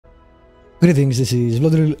Greetings, this is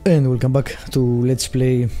Vlodril and welcome back to Let's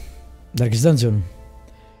Play Darkest Dungeon,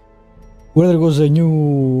 where there was a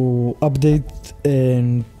new update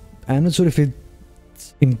and I'm not sure if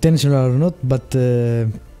it's intentional or not, but they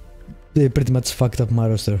pretty much fucked up my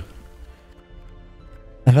roster.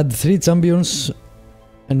 I had 3 champions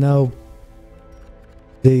and now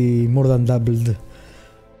they more than doubled.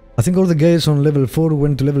 I think all the guys on level 4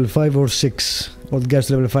 went to level 5 or 6. All the guys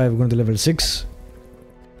to level 5 went to level 6.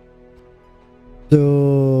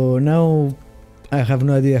 So now I have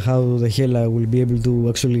no idea how the hell I will be able to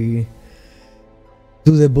actually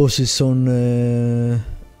do the bosses on the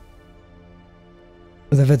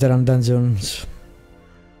veteran dungeons.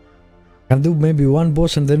 I can do maybe one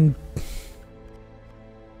boss and then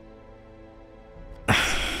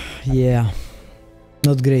yeah,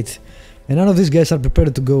 not great. And none of these guys are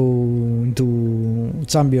prepared to go into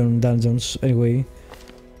champion dungeons anyway.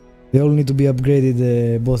 They all need to be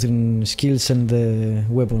upgraded both in skills and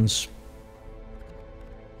weapons.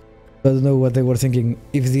 I don't know what they were thinking,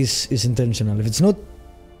 if this is intentional. If it's not,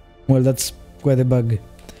 well, that's quite a bug.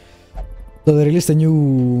 So they released a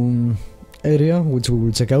new area, which we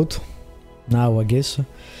will check out now, I guess.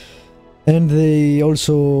 And they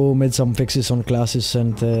also made some fixes on classes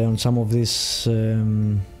and on some of this.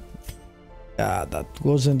 That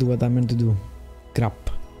wasn't what I meant to do. Crap.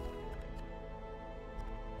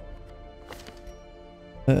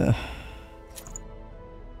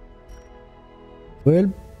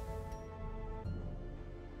 Well,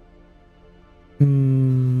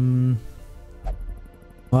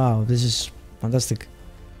 wow, this is fantastic.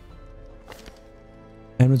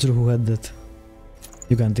 I'm not sure who had that.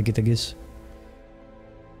 You can take it, I guess.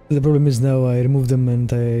 The problem is now I removed them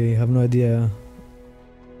and I have no idea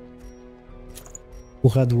who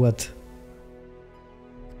had what.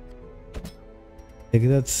 Take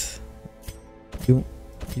that. You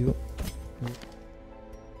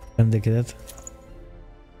can take that.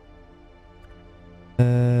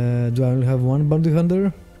 Do I only have one bounty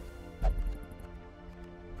hunter?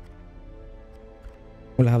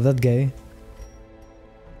 Well, I have that guy.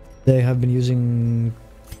 They have been using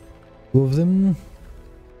 2 of them.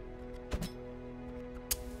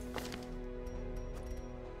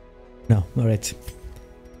 No, alright.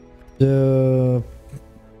 So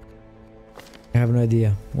I have no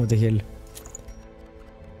idea. What the hell?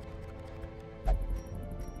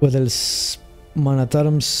 What else? Man at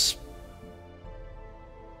arms.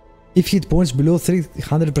 If hit points below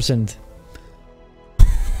 300%.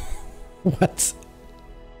 What?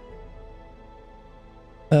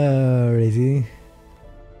 Alrighty.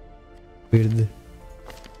 Weird.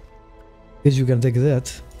 Guess you can take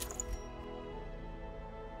that.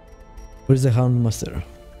 Where's the Houndmaster?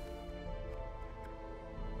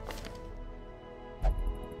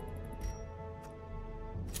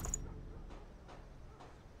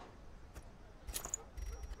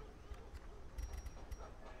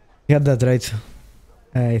 He had that, right?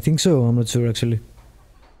 I think so, I'm not sure actually.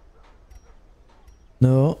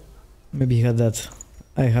 No, maybe he had that.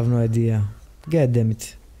 I have no idea. God damn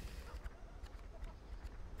it.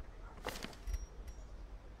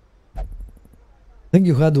 I think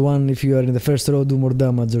you had one if you are in the first row, do more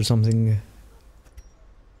damage or something.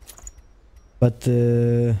 But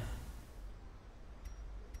I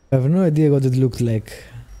have no idea what it looked like.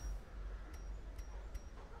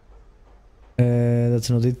 That's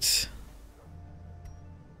not it.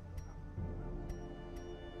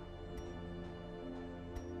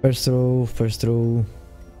 First row.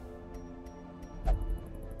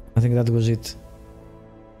 I think that was it.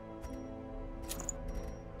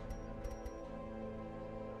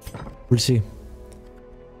 We'll see.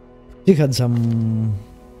 He had some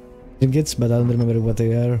trinkets, but I don't remember what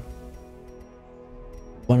they are.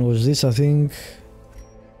 One was this, I think.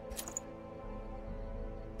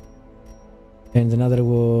 And another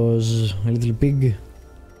was a little pig.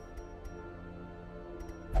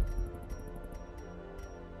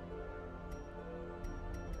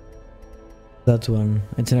 That one.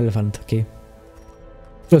 It's an elephant, okay.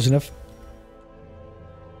 Close enough.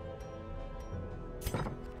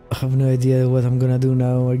 I have no idea what I'm gonna do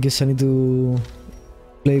now. I guess I need to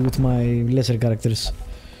play with my lesser characters.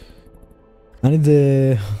 I need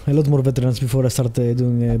a lot more veterans before I start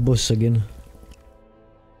doing bosses again.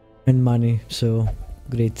 And money, so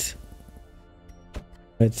great.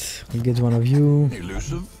 Right, we'll get one of you.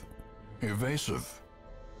 Elusive, evasive,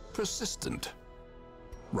 persistent.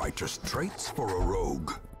 Righteous traits for a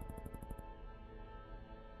rogue.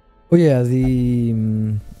 Oh yeah, the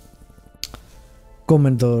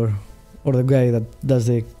commenter or the guy that does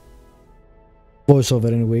the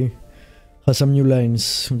voiceover anyway has some new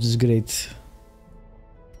lines, which is great.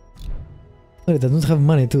 Alright, I don't have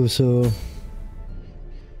money too, so...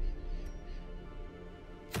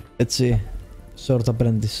 Let's see. Sword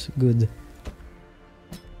apprentice, good.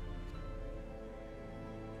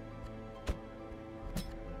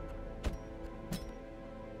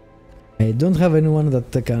 I don't have anyone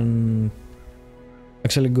that can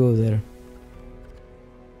actually go there.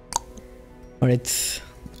 Alright.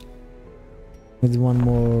 Need one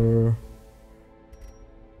more.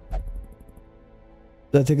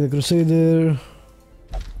 I take the Crusader.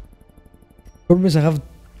 Problem is I have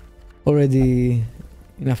already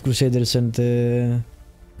enough Crusaders and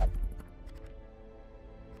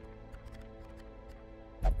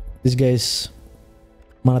these guys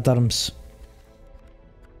man at arms.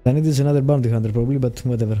 I need is another bounty hunter probably, but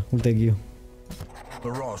whatever, we'll take you.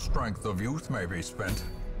 The raw strength of youth may be spent,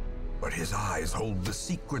 but his eyes hold the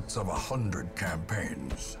secrets of 100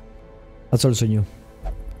 campaigns. That's also new.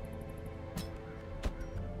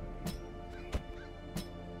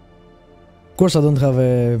 Of course I don't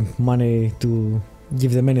have money to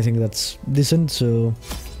give them anything that's decent, so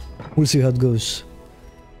we'll see how it goes.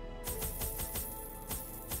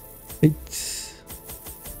 8,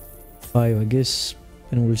 5 I guess,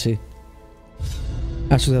 and we'll see.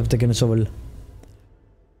 I should have taken a shovel.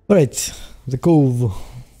 Alright, the Cove.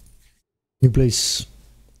 New place.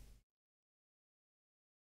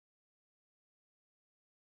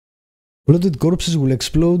 Bloated corpses will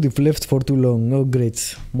explode if left for too long. Oh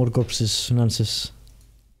great, more corpses, nonsense.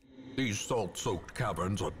 These salt-soaked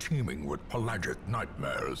caverns are teeming with pelagic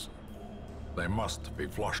nightmares. They must be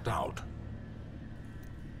flushed out.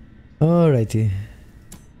 Alrighty.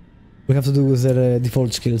 We have to do with their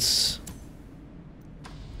default skills.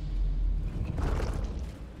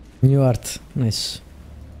 New art, nice.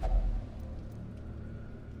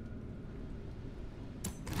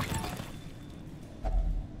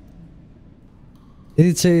 Did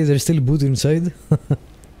it say there's still boot inside?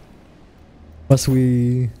 Must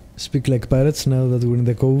we speak like pirates now that we're in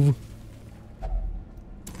the Cove?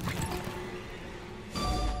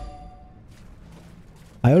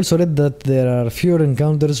 I also read that there are fewer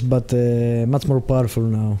encounters but much more powerful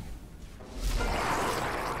now.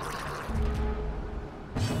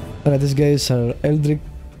 Alright, these guys are Eldritch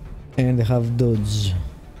and they have dodge.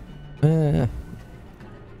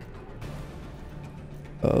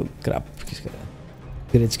 Oh crap, he's got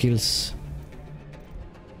great skills.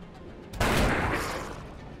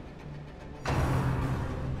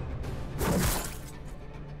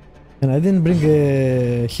 And I didn't bring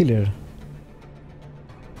a healer.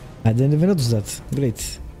 I didn't even notice that.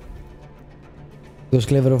 Great. It was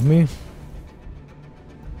clever of me.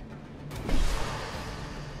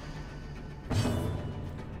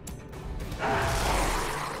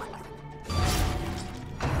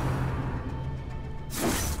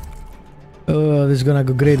 Oh, this is gonna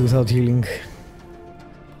go great without healing.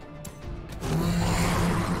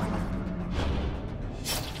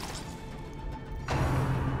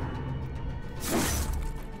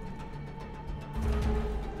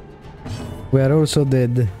 We are also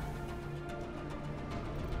dead.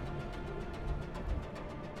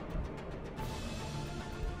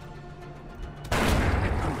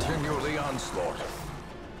 Continue the onslaught.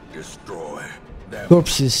 Destroy them.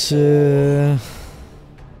 Corpses.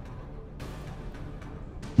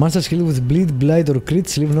 Monsters killed with bleed, blight or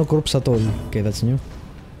crits leave no corpse at all. Okay, that's new.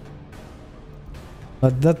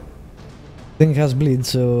 But that thing has bleed,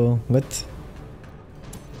 so what?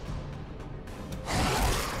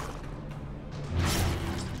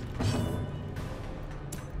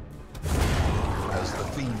 As the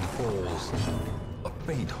fiend falls, a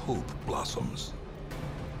faint hope blossoms.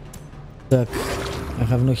 Suck. I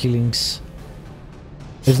have no healings.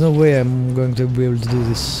 There's no way I'm going to be able to do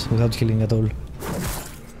this without healing at all.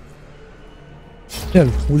 Yeah,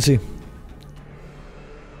 we'll see.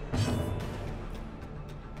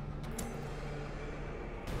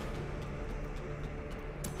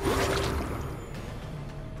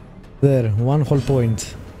 There, one whole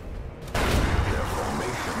point. Their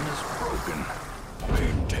formation is broken.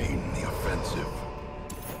 Maintain the offensive.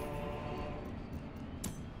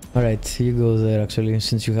 Alright, you go there actually,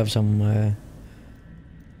 since you have some...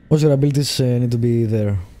 Most of your abilities need to be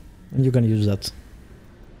there, and you can use that.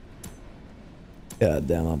 God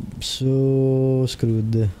damn, I'm so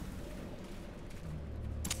screwed.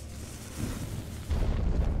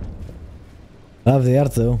 I love the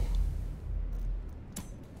art though.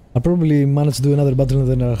 I'll probably manage to do another battle and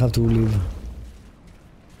then I'll have to leave.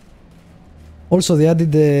 Also they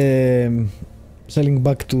added selling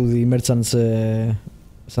back to the merchants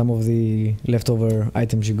some of the leftover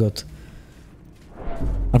items you got.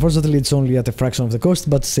 Unfortunately it's only at a fraction of the cost,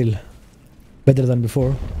 but still better than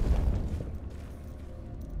before.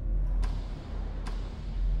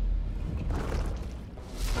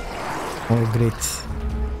 Oh, great.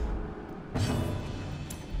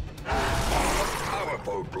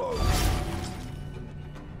 Powerful blow.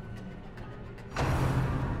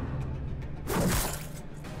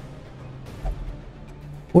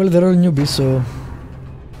 Well, they're all newbies, so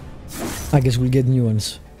I guess we'll get new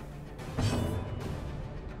ones.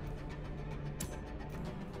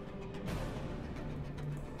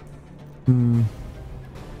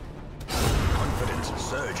 Confidence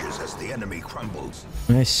surges as the enemy crumbles.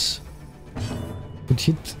 Nice. Good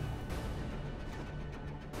hit.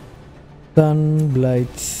 Stun,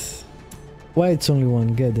 blight. Why it's only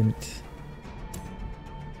one? God damn it.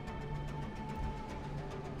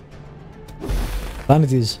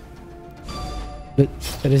 Vanities.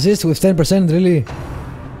 Resist with 10%, really?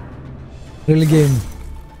 Really game.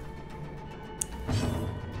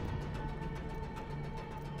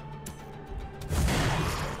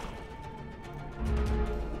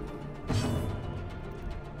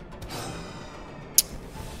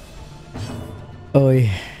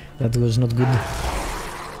 Oi, that was not good.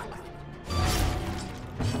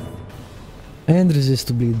 And resist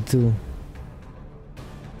to bleed too.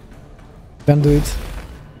 Can't do it.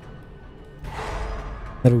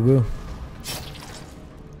 There we go.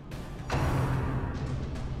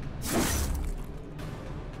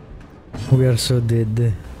 We are so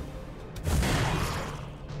dead.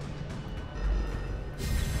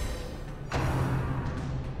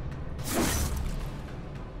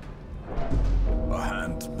 A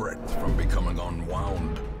hand's breadth from becoming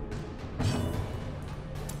unwound.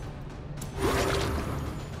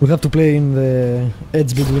 We have to play in the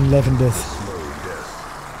edge between life and death. Slow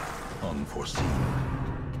death. Unforeseen.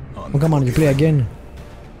 Oh, come on, you play again.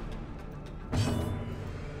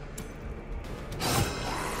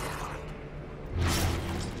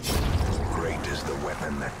 Great is the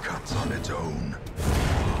weapon that cuts on its own.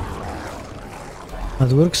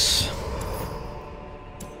 That works.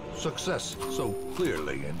 Success so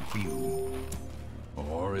clearly in view.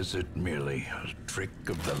 Or is it merely a trick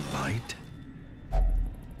of the light?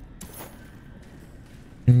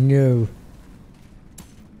 No.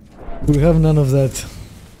 We have none of that.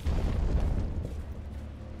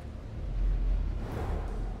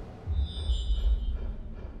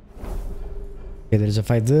 Okay, there's a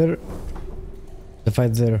fight there. The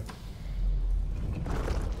fight there.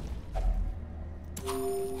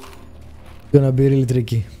 Gonna be really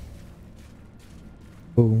tricky.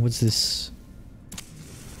 Oh, what's this?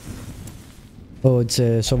 Oh, it's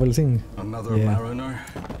a shovel thing. Another Yeah. mariner?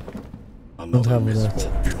 Don't Another have that.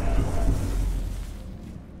 misfortune.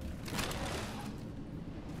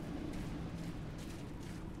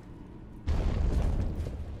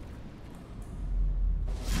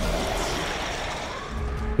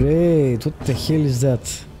 Great, what the hell is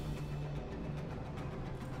that?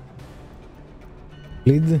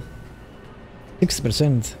 Bleed?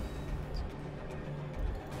 6%.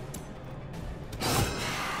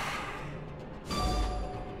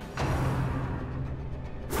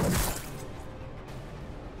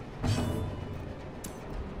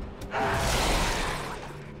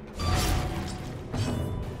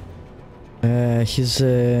 He's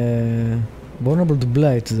vulnerable to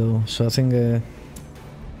blight though, so I think I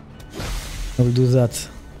will do that.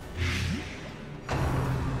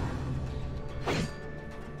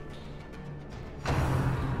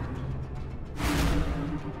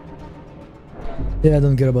 Yeah, I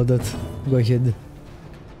don't care about that. Go ahead.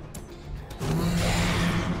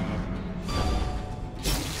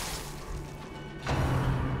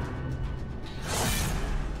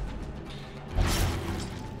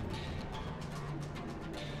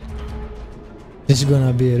 This is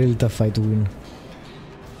gonna be a really tough fight to win.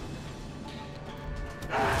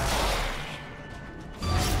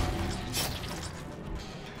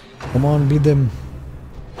 Come on, beat them.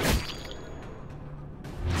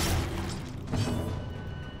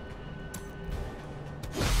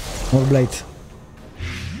 More blight.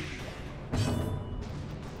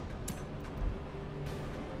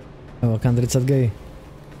 Oh, I can't reach that guy.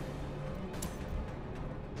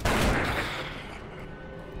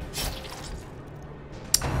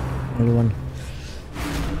 Only one.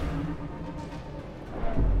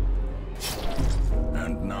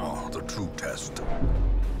 And now the true test.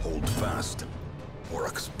 Hold fast or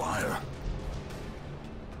expire.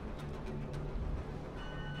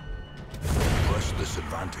 Press this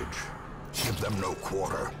advantage. Give them no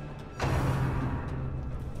quarter.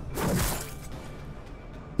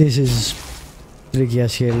 This is tricky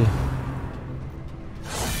as hell.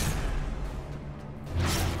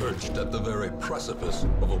 Perched at the very precipice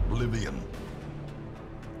of oblivion.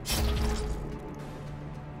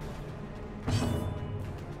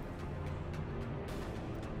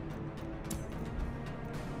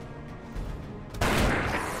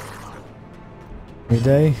 We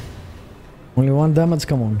die. Only 1 damage,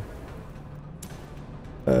 come on.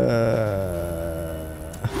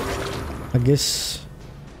 I guess.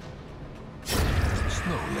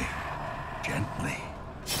 Slowly, gently.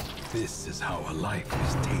 This is how a life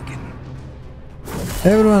is taken.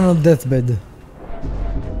 Everyone on deathbed.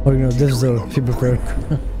 Or, you know, death's door, if you prefer.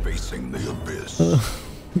 Facing the abyss.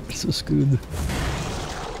 We're so screwed.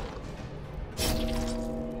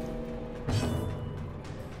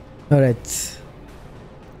 Alright.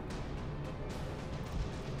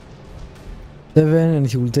 7 and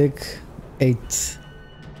he will take 8.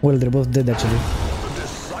 Well, they're both dead actually. A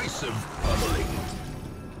decisive pummeling.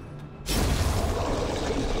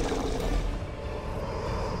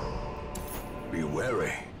 Be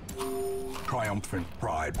wary. Triumphant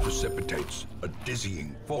pride precipitates a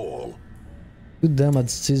dizzying fall. 2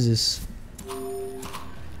 damage, Jesus.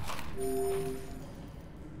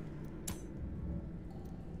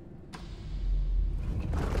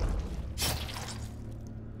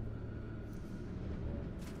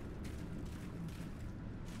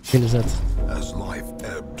 What is that? As life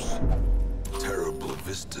ebbs, terrible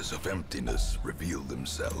vistas of emptiness reveal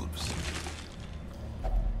themselves.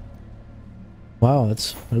 Wow,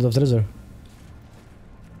 that's a lot of treasure.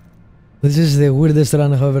 This is the weirdest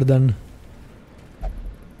run I've ever done.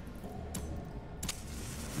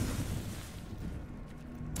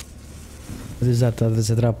 What is that? That's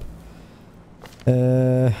a trap.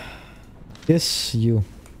 Yes, you.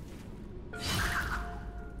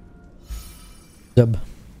 Job.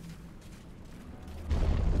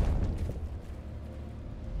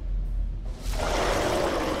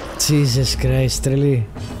 Jesus Christ, really?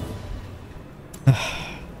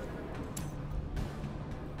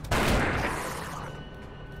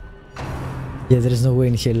 Yeah, there is no way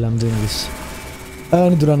in hell I'm doing this. I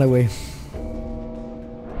need to run away.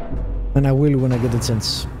 And I will when I get the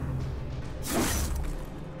chance.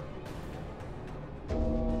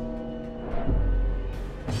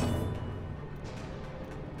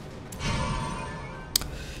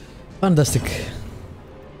 Fantastic.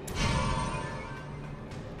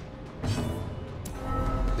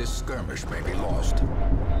 This skirmish may be lost,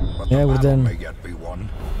 but Yeah, the we're battle done. may yet be won.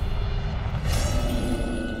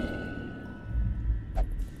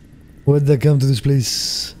 Why did I come to this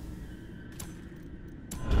place?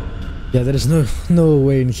 Yeah, there is no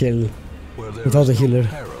way in hell Where there without is a no healer.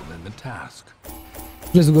 peril in the task.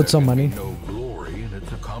 At least we got some There can money. be no glory in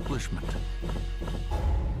its accomplishment.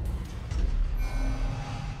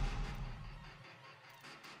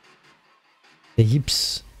 The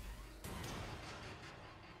hips.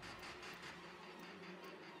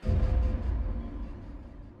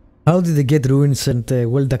 How did they get ruins and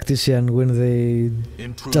well tactician when they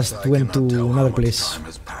In truth, just I went to cannot tell how another much place? time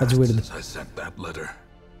has passed That's weird. since I sent that letter.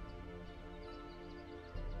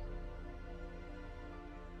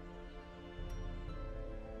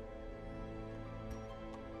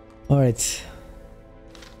 Alright.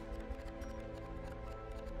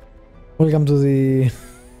 Welcome to the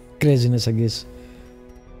craziness, I guess.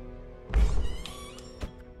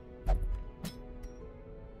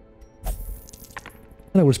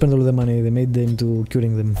 And I will spend all the money they made into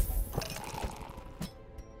curing them.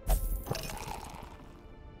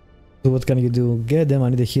 So what can you do? Get them, I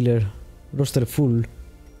need a healer. Roster full. Do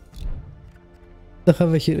I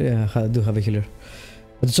have a healer? Yeah, I do have a healer.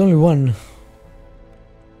 But it's only one.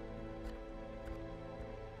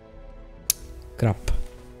 Crap.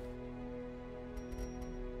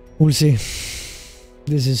 We'll see.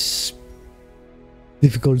 This is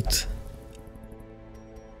difficult.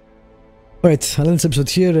 Alright, I'll end this episode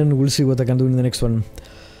here and we'll see what I can do in the next one.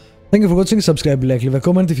 Thank you for watching, subscribe, like, leave a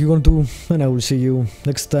comment if you want to, and I will see you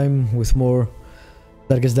next time with more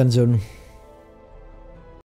Darkest Dungeon.